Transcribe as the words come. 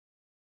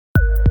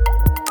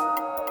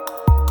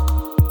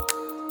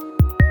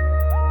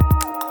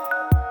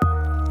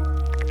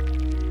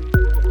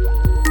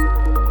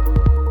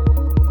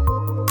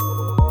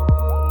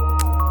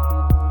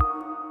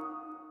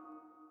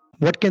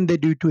What can they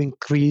do to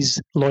increase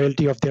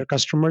loyalty of their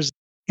customers?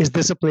 Is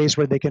this a place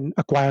where they can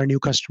acquire new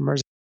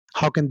customers?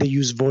 How can they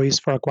use voice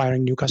for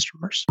acquiring new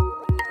customers?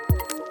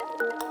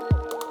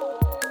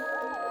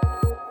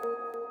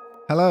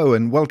 Hello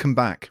and welcome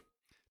back.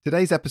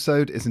 Today's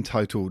episode is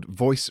entitled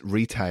Voice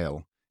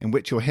Retail, in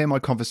which you'll hear my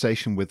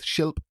conversation with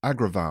Shilp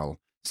Agrawal,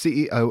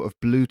 CEO of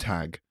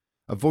BlueTag,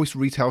 a voice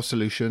retail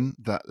solution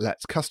that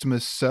lets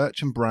customers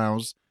search and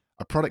browse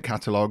a product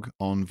catalog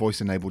on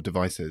voice-enabled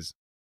devices.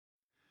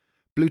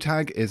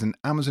 BlueTag is an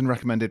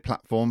Amazon-recommended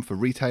platform for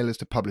retailers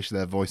to publish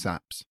their voice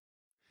apps.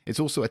 It's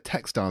also a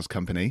Techstars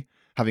company,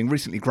 having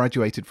recently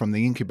graduated from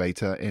the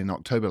incubator in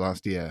October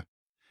last year,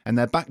 and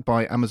they're backed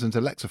by Amazon's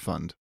Alexa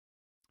Fund.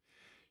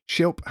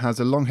 Shilp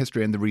has a long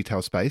history in the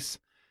retail space.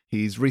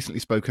 He's recently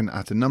spoken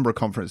at a number of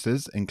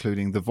conferences,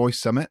 including the Voice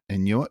Summit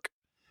in Newark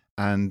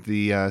and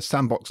the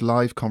Sandbox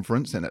Live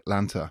conference in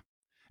Atlanta.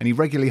 And he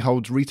regularly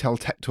holds retail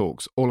tech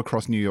talks all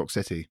across New York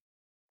City.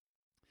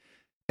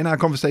 In our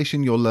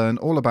conversation, you'll learn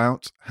all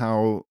about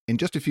how, in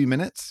just a few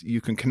minutes, you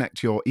can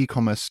connect your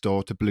e-commerce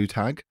store to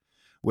BlueTag,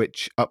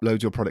 which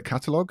uploads your product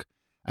catalog,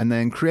 and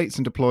then creates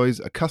and deploys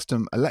a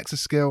custom Alexa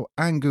skill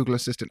and Google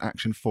Assistant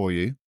action for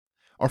you,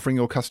 offering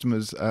your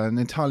customers an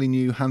entirely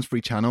new hands-free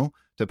channel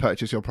to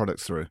purchase your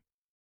products through.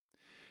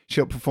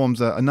 Shilp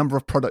performs a number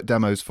of product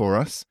demos for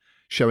us,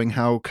 showing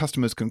how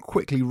customers can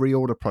quickly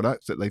reorder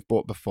products that they've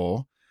bought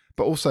before,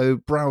 but also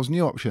browse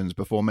new options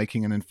before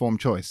making an informed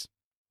choice.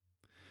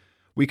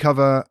 We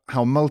cover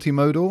how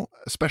multimodal,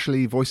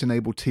 especially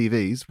voice-enabled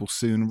TVs, will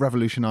soon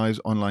revolutionize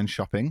online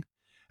shopping,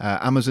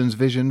 Amazon's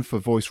vision for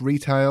voice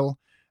retail,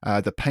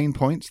 the pain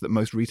points that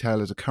most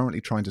retailers are currently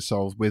trying to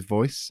solve with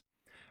voice.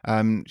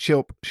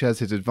 Shilp shares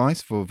his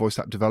advice for voice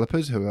app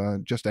developers who are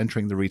just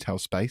entering the retail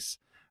space.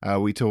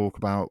 We talk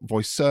about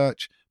voice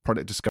search,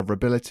 product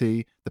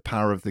discoverability, the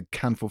power of the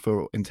can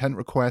fulfill intent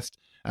request,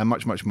 and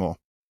much, much more.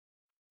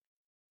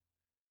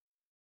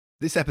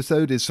 This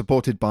episode is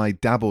supported by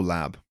Dabble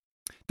Lab.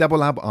 Dabble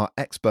Lab are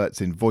experts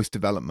in voice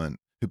development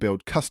who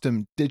build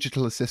custom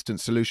digital assistant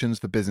solutions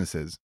for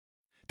businesses.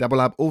 Dabble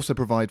Lab also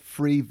provide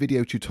free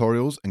video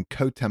tutorials and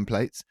code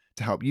templates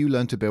to help you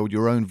learn to build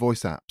your own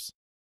voice apps.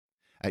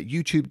 At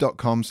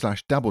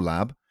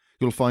youtube.com/dabblelab,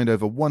 you'll find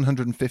over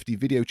 150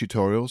 video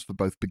tutorials for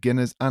both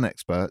beginners and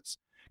experts,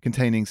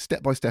 containing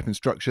step-by-step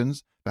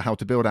instructions for how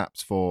to build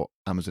apps for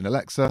Amazon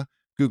Alexa,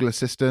 Google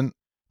Assistant,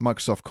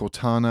 Microsoft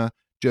Cortana,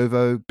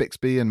 Jovo,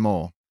 Bixby, and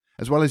more,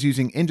 as well as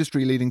using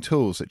industry-leading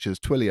tools such as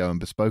Twilio and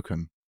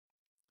Bespoken.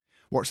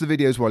 Watch the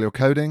videos while you're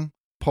coding,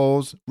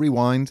 pause,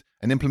 rewind,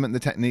 and implement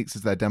the techniques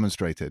as they're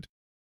demonstrated.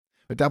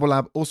 But Dabble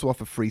Lab also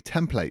offer free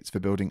templates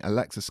for building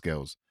Alexa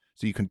skills,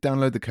 so you can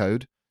download the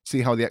code,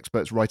 see how the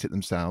experts write it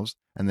themselves,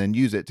 and then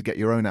use it to get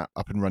your own app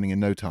up and running in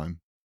no time.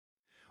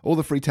 All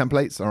the free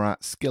templates are at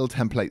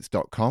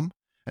skilltemplates.com,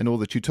 and all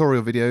the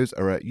tutorial videos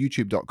are at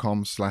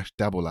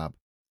youtube.com/dabblelab.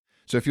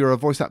 So if you're a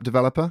voice app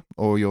developer,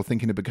 or you're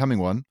thinking of becoming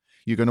one,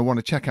 you're going to want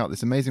to check out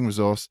this amazing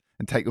resource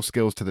and take your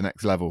skills to the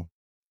next level.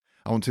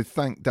 I want to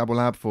thank Dabble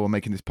Lab for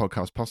making this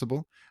podcast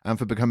possible and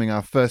for becoming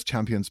our first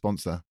champion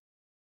sponsor.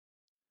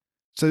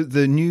 So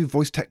the new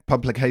voice tech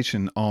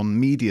publication on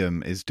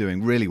Medium is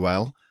doing really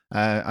well.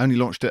 I only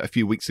launched it a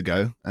few weeks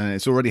ago, and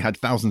it's already had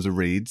thousands of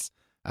reads.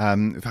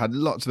 We've had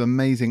lots of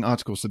amazing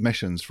article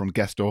submissions from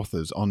guest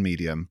authors on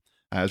Medium.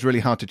 It was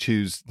really hard to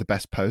choose the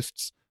best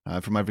posts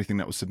from everything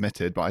that was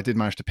submitted, but I did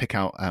manage to pick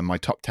out my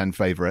top 10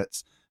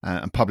 favorites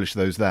and publish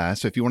those there.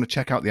 So if you want to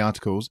check out the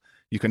articles,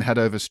 you can head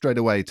over straight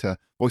away to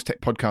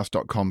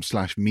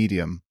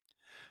voicetechpodcast.com/medium.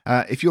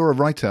 If you're a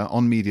writer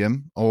on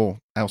Medium or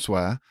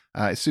elsewhere,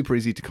 it's super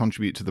easy to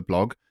contribute to the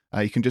blog.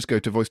 You can just go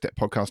to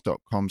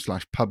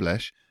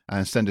voicetechpodcast.com/publish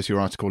and send us your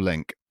article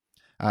link.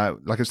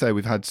 Like I say,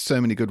 we've had so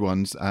many good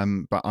ones,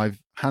 but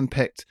I've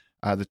handpicked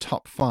the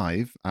top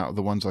 5 out of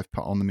the ones I've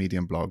put on the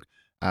Medium blog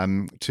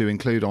to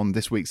include on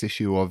this week's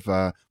issue of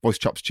Voice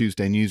Chops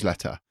Tuesday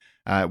newsletter.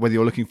 Whether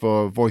you're looking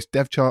for voice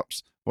dev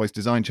chops, voice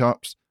design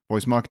chops,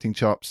 voice marketing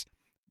chops,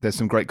 there's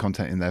some great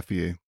content in there for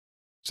you.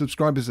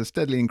 Subscribers are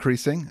steadily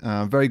increasing.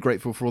 I'm very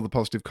grateful for all the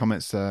positive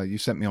comments you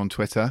sent me on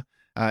Twitter.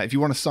 If you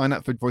want to sign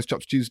up for Voice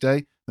Chops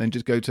Tuesday, then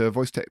just go to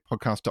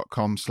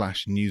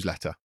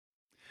voicetechpodcast.com/newsletter.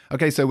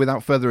 Okay, so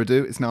without further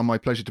ado, it's now my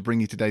pleasure to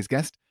bring you today's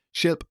guest,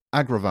 Shilp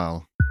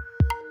Agrawal.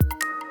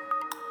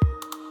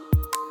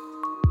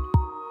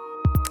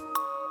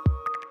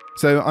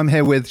 So I'm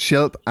here with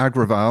Shilp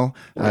Agrawal,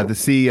 the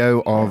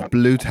CEO of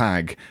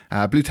BlueTag.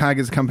 BlueTag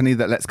is a company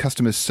that lets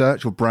customers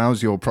search or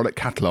browse your product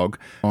catalog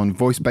on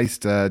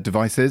voice-based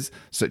devices,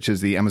 such as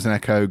the Amazon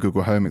Echo,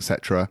 Google Home,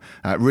 etc.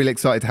 Really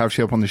excited to have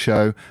Shilp on the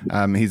show.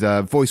 He's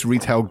a voice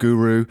retail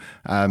guru.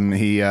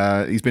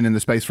 He's been in the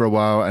space for a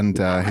while, and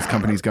his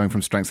company's going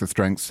from strength to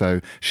strength. So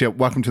Shilp,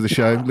 welcome to the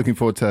show. Looking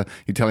forward to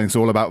you telling us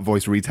all about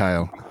voice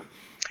retail.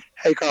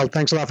 Hey, Carl.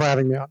 Thanks a lot for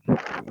having me on.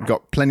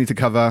 Got plenty to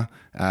cover.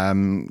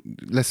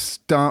 Let's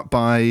start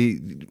by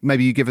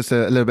maybe you give us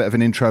a little bit of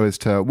an intro as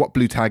to what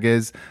BlueTag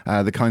is,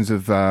 the kinds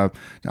of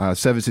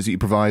services that you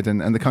provide,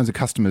 and the kinds of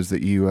customers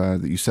that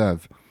you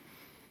serve.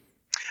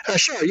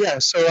 Sure, yeah.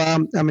 So,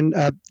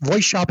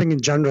 voice shopping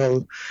in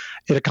general,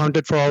 it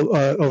accounted for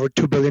over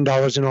 $2 billion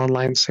in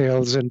online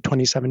sales in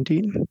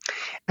 2017,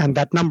 and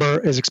that number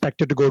is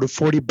expected to go to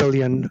 40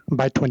 billion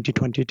by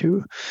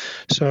 2022.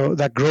 So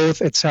that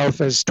growth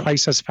itself is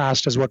twice as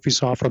fast as what we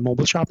saw for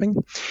mobile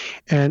shopping.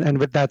 And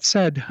with that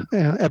said,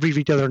 every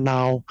retailer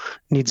now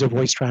needs a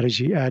voice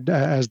strategy,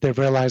 as they've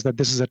realized that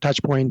this is a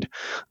touch point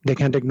they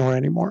can't ignore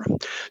anymore.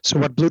 So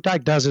what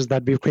BlueTag does is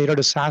that we've created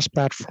a SaaS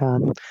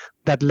platform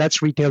that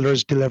lets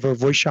retailers deliver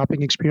voice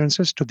shopping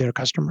experiences to their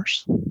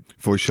customers.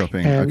 Voice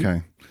shopping,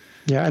 okay.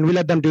 Yeah, and we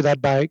let them do that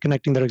by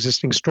connecting their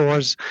existing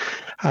stores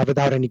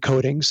without any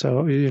coding.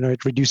 So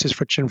it reduces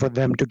friction for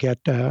them to get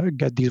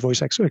these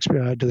voice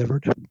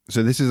delivered.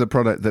 So this is a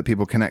product that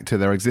people connect to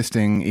their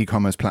existing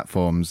e-commerce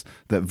platforms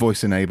that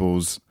voice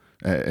enables.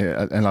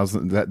 Allows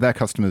their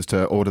customers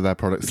to order their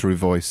products through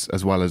voice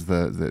as well as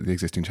the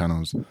existing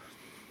channels.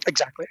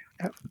 Exactly.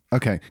 Yeah.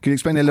 Okay. Can you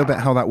explain a little bit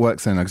how that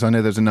works then? Because I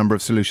know there's a number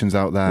of solutions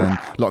out there and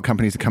a lot of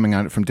companies are coming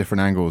at it from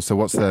different angles. So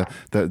what's the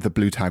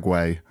BlueTag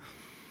way?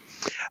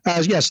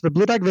 Yes, the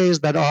BlueTag way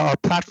is that our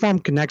platform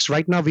connects.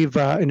 Right now, we've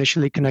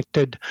initially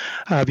connected,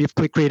 we've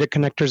created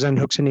connectors and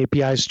hooks and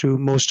APIs to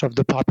most of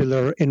the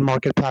popular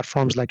in-market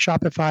platforms like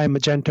Shopify,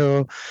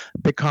 Magento,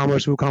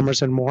 BigCommerce,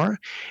 WooCommerce, and more.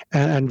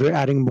 And we're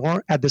adding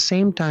more. At the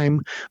same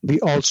time, we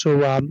also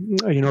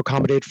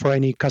accommodate for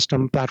any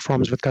custom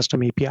platforms with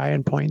custom API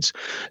endpoints.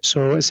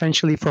 So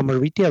essentially, from a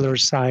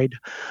retailer's side,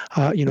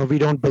 we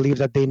don't believe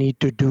that they need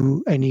to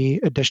do any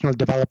additional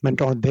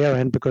development on their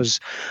end because,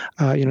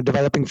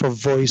 developing for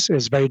voice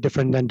is very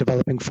different than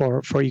developing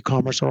for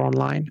e-commerce or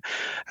online.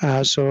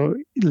 So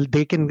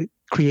they can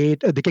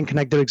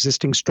connect their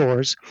existing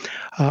stores.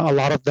 A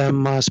lot of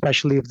them,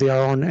 especially if they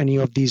are on any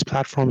of these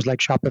platforms like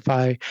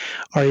Shopify,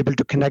 are able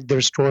to connect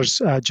their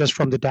stores just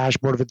from the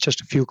dashboard with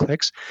just a few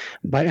clicks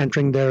by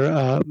entering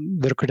their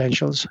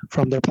credentials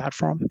from their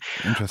platform.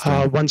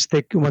 Once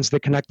they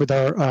connect with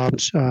our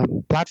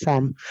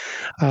platform,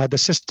 the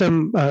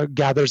system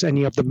gathers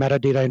any of the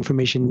metadata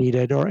information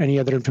needed or any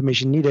other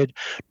information needed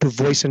to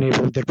voice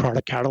enable their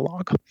product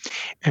catalog.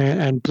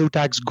 And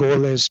BlueTag's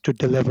goal is to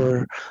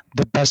deliver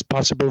the best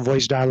possible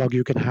voice dialogue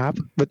you can have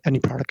with any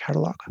product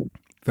catalog.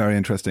 Very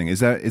interesting.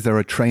 Is there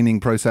a training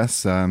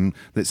process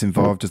that's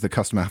involved? Does the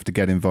customer have to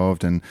get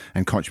involved and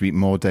contribute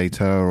more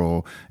data,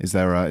 or is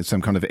there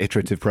some kind of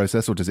iterative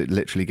process, or does it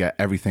literally get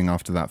everything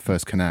after that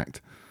first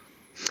connect?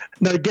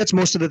 No, it gets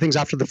most of the things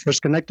after the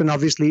first connect, and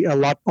obviously a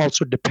lot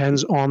also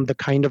depends on the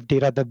kind of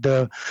data that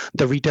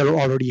the retailer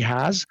already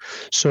has.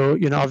 So,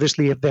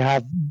 obviously if they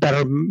have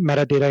better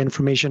metadata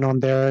information on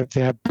there, if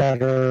they have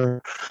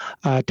better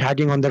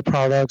tagging on their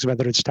products,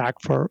 whether it's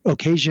tagged for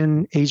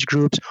occasion, age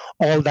groups,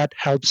 all that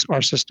helps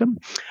our system.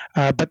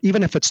 But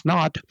even if it's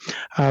not,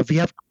 we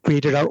have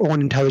created our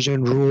own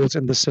intelligent rules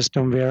in the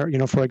system where,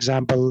 for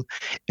example,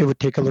 it would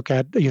take a look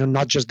at,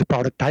 not just the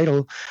product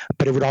title,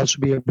 but it would also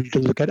be able to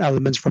look at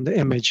elements from the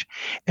image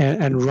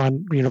and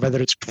run,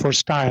 whether it's for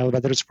style,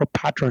 whether it's for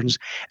patterns,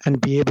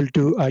 and be able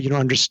to,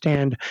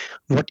 understand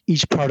what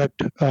each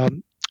product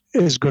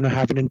is going to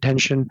have an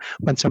intention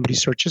when somebody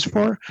searches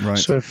for. Right,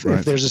 so if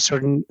there's a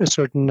certain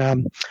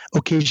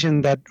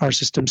occasion that our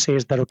system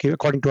says that, okay,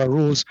 according to our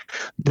rules,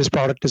 this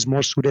product is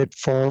more suited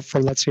for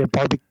let's say a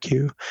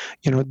barbecue,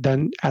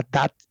 then at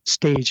that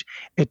stage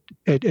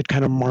it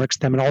kind of marks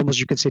them and almost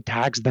you could say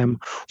tags them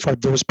for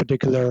those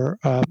particular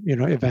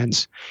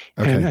events.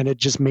 Okay. And it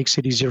just makes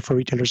it easier for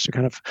retailers to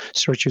kind of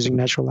search using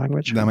natural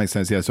language. That makes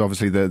sense. Yeah. So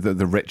obviously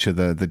the richer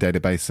the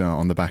database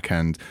on the back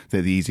end, the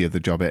easier the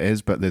job it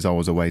is, but there's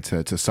always a way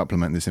to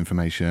supplement this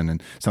information.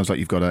 And it sounds like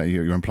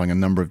you're employing a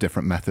number of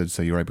different methods,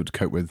 so you're able to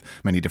cope with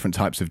many different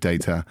types of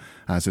data.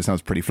 So it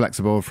sounds pretty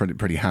flexible,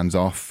 pretty hands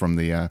off from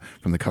the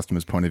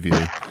customer's point of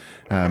view.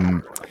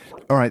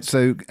 All right.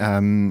 So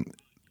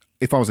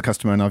if I was a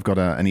customer and I've got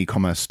an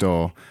e-commerce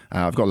store,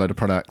 I've got a load of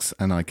products,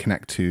 and I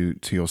connect to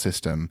your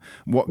system,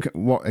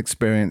 what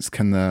experience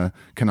can I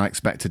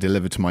expect to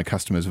deliver to my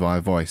customers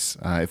via voice?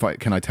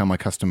 Can I tell my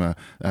customer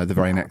the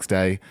very next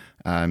day,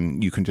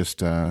 you can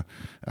just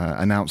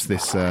announce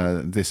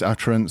this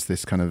utterance,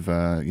 this kind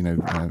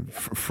of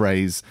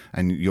phrase,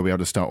 and you'll be able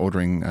to start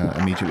ordering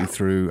immediately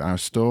through our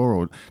store?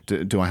 Or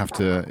do I have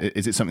to?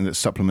 Is it something that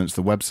supplements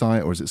the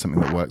website, or is it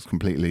something that works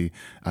completely,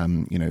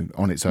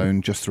 on its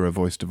own, just through a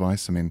voice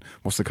device? I mean,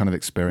 what's the kind of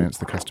experience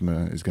the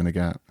customer is going to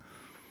get?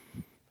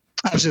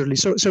 Absolutely.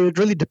 So it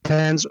really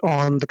depends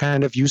on the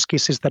kind of use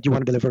cases that you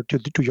want to deliver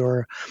to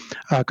your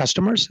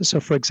customers. So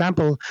for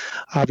example,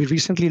 we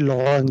recently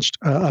launched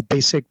a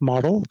basic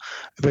model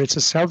where it's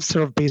a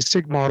self-serve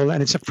basic model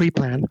and it's a free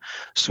plan.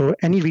 So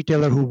any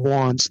retailer who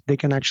wants, they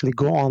can actually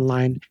go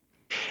online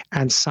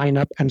and sign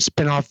up and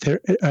spin off their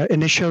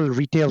initial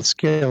retail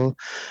skill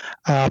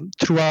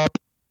throughout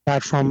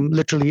platform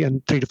literally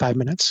in 3 to 5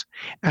 minutes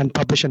and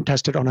publish and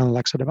test it on an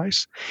Alexa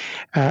device.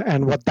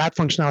 And what that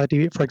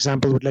functionality, for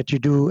example, would let you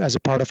do as a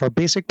part of our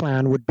basic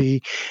plan would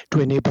be to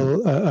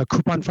enable a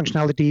coupon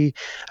functionality.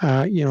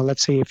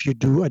 Let's say if you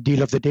do a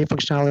deal of the day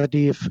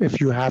functionality,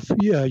 if you have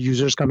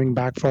users coming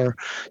back for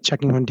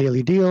checking on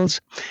daily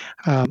deals,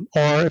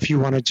 or if you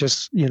want to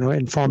just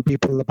inform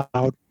people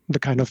about the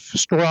kind of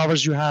store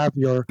hours you have.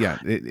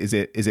 Is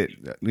it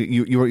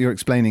you're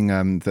explaining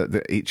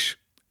that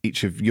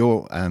each of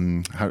your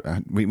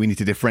we need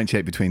to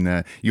differentiate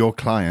between your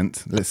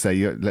client, let's say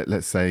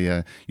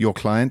your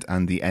client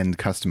and the end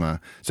customer.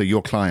 So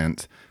your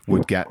client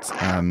would get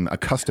a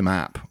custom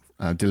app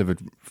delivered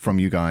from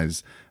you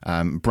guys,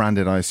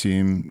 branded, I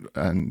assume,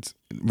 and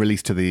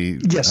released to the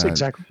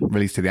exactly,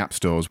 released to the app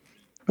stores.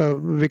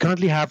 We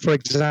currently have, for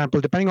example,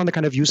 depending on the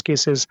kind of use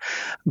cases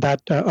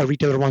that a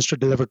retailer wants to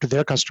deliver to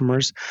their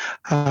customers,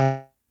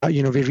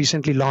 we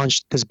recently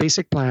launched this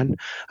basic plan,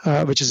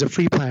 which is a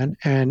free plan.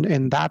 And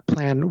in that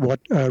plan,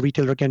 what a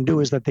retailer can do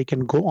is that they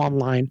can go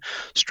online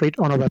straight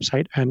on a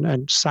website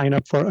and sign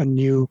up for a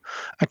new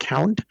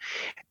account.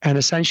 And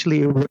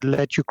essentially, it would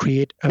let you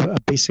create a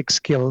basic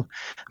skill,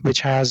 which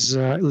has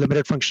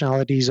limited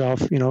functionalities of,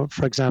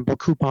 for example,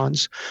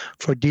 coupons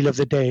for deal of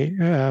the day,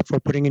 for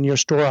putting in your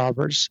store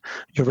hours,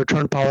 your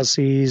return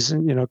policies,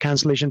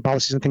 cancellation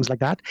policies and things like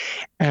that.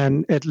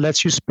 And it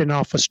lets you spin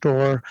off a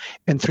store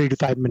in 3 to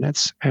 5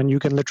 minutes. And you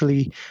can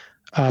literally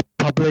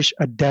publish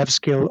a dev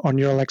skill on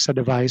your Alexa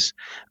device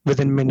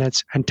within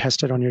minutes and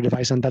test it on your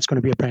device, and that's going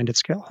to be a branded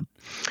skill.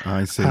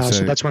 I see.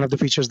 So that's one of the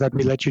features that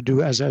we let you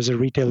do as a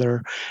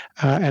retailer.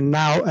 And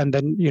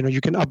then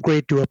you can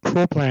upgrade to a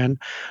pro plan,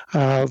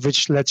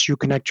 which lets you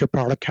connect your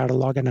product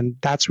catalog, and then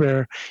that's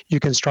where you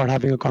can start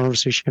having a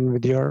conversation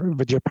with your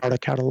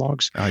product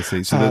catalogs. I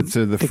see. So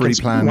the free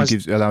plan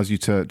allows you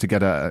to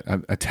get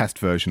a test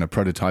version, a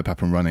prototype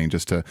up and running,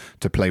 just to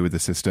play with the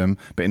system.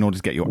 But in order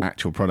to get your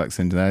actual products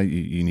into there,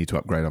 you need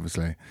to upgrade,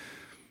 obviously.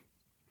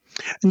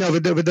 No,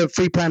 with the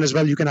free plan as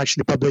well, you can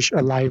actually publish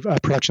a live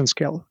production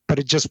skill, but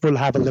it just will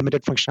have a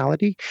limited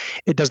functionality.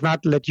 It does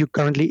not let you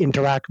currently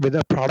interact with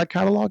a product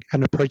catalog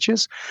and a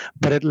purchase,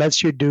 but it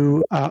lets you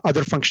do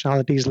other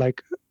functionalities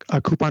like a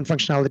coupon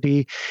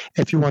functionality.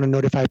 If you want to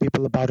notify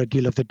people about a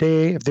deal of the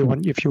day,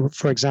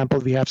 for example,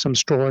 we have some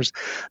stores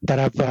that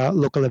have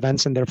local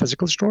events in their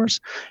physical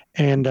stores,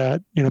 and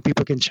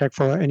people can check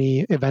for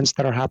any events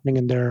that are happening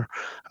in their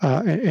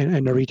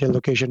in a retail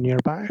location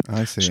nearby.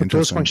 I see. So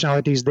those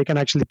functionalities, they can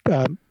actually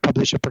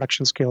publish a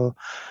production skill,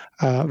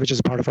 which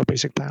is part of our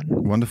basic plan.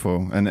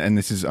 Wonderful. And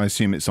this is, I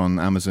assume it's on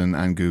Amazon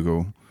and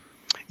Google.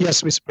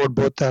 Yes, we support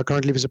both.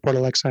 Currently, we support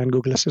Alexa and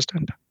Google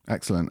Assistant.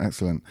 Excellent.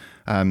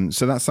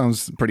 So that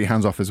sounds pretty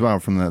hands-off as well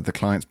from the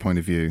client's point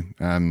of view.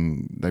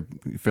 They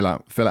fill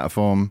out a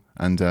form,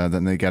 and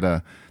then they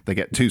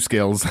get 2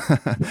 skills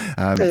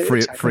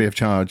free of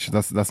charge.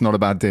 That's not a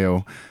bad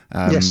deal.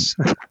 Yes.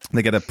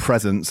 They get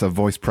a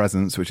voice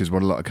presence, which is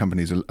what a lot of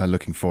companies are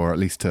looking for, at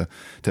least to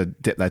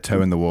dip their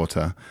toe in the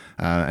water.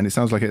 And it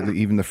sounds like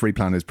even the free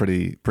plan is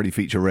pretty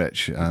feature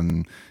rich.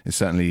 It's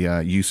certainly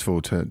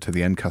useful to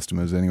the end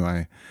customers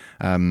anyway.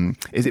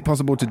 Is it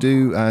possible to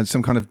do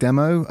some kind of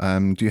demo?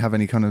 Do you have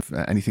any kind of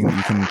anything that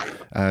you can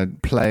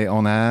play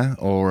on air,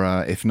 or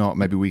if not,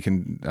 maybe we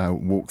can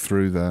walk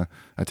through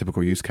a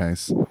typical use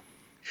case?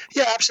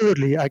 Yeah,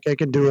 absolutely. I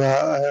can do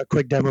a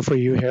quick demo for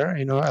you here.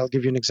 I'll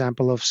give you an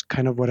example of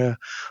kind of what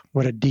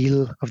a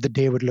deal of the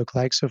day would look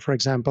like. So, for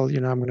example,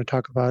 I'm going to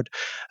talk about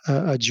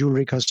a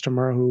jewelry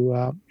customer who,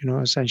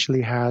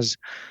 essentially has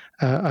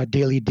a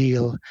daily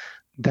deal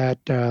that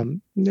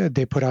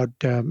they put out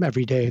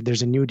every day.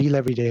 There's a new deal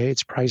every day.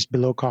 It's priced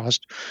below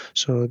cost.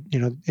 So,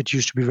 it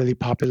used to be really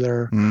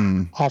popular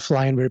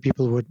offline where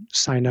people would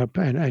sign up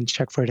and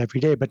check for it every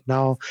day. But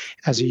now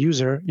as a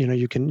user,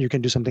 you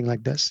can do something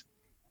like this.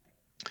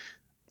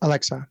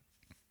 Alexa,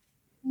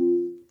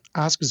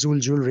 ask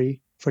Zool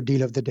Jewelry for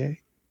deal of the day.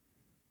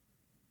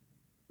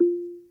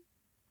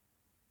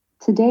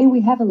 Today we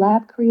have a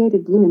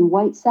lab-created blue and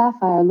white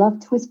sapphire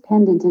love twist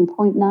pendant in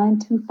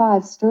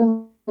 0.925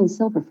 sterling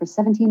silver for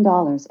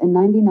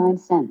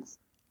 $17.99.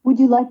 Would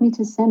you like me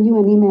to send you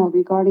an email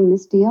regarding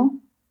this deal?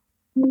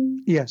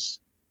 Yes.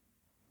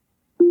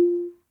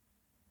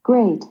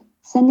 Great.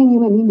 Sending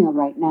you an email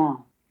right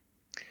now.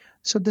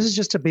 So this is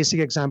just a basic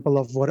example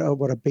of what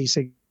a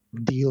basic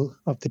deal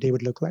of the day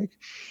would look like.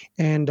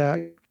 And,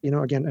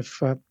 again,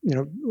 if,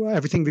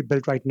 everything we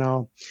built right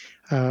now,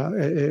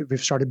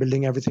 we've started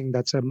building everything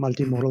that's a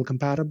multimodal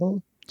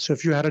compatible. So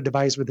if you had a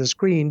device with a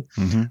screen,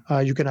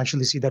 you can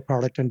actually see that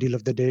product and deal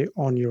of the day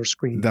on your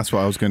screen. That's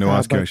what I was going to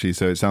ask, actually.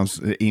 So it sounds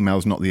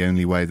email's not the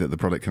only way that the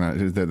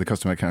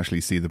customer can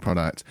actually see the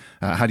product.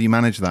 How do you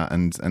manage that,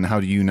 and how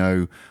do you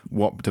know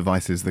what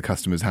devices the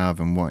customers have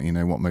and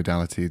what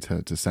modality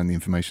to send the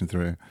information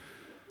through?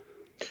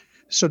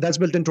 So that's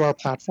built into our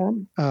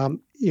platform.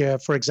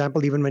 For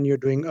example, even when you're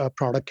doing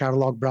product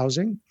catalog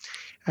browsing,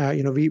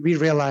 we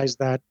realize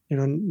that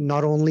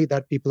not only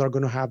that people are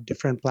going to have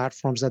different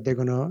platforms that they're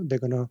going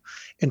to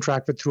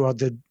interact with throughout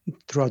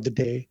the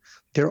day,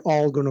 they're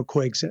all going to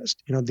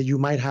coexist. You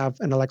might have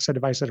an Alexa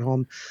device at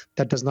home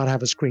that does not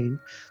have a screen.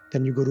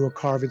 Then you go to a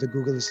car with a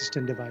Google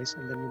Assistant device,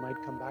 and then you might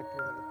come back to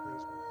another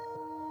place.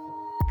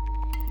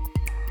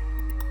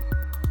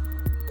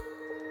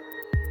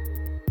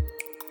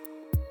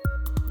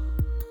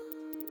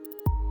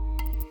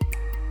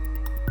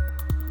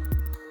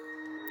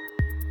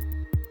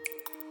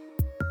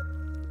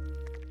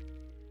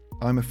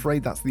 I'm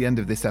afraid that's the end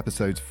of this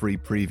episode's free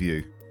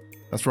preview.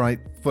 That's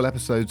right, full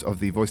episodes of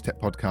the Voice Tech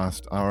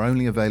podcast are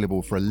only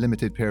available for a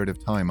limited period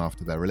of time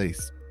after their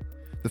release.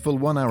 The full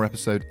 1-hour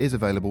episode is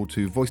available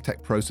to Voice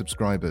Tech Pro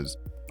subscribers,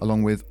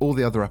 along with all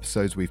the other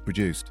episodes we've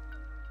produced.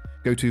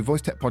 Go to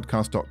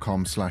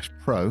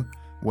voicetechpodcast.com/pro,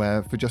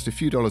 where for just a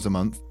few dollars a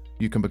month,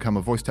 you can become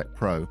a Voice Tech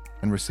Pro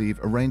and receive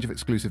a range of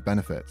exclusive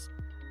benefits.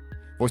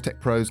 Voice Tech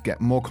Pros get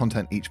more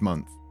content each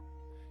month.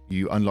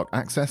 You unlock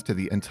access to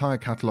the entire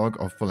catalogue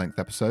of full-length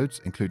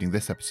episodes, including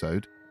this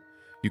episode.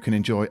 You can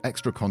enjoy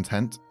extra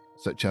content,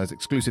 such as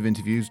exclusive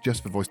interviews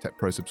just for Voice Tech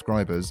Pro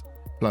subscribers,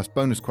 plus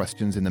bonus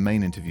questions in the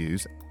main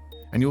interviews.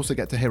 And you also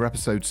get to hear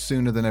episodes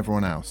sooner than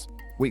everyone else,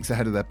 weeks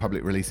ahead of their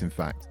public release in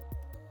fact.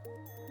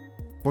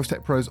 Voice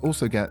Tech Pros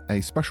also get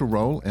a special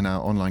role in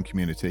our online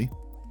community,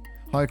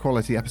 higher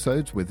quality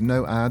episodes with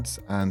no ads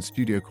and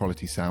studio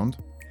quality sound,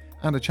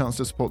 and a chance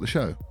to support the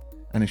show,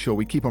 and ensure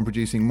we keep on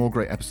producing more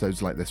great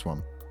episodes like this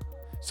one.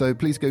 So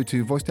please go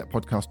to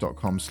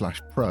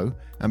voicetechpodcast.com/pro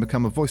and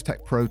become a Voice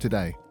Tech Pro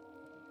today.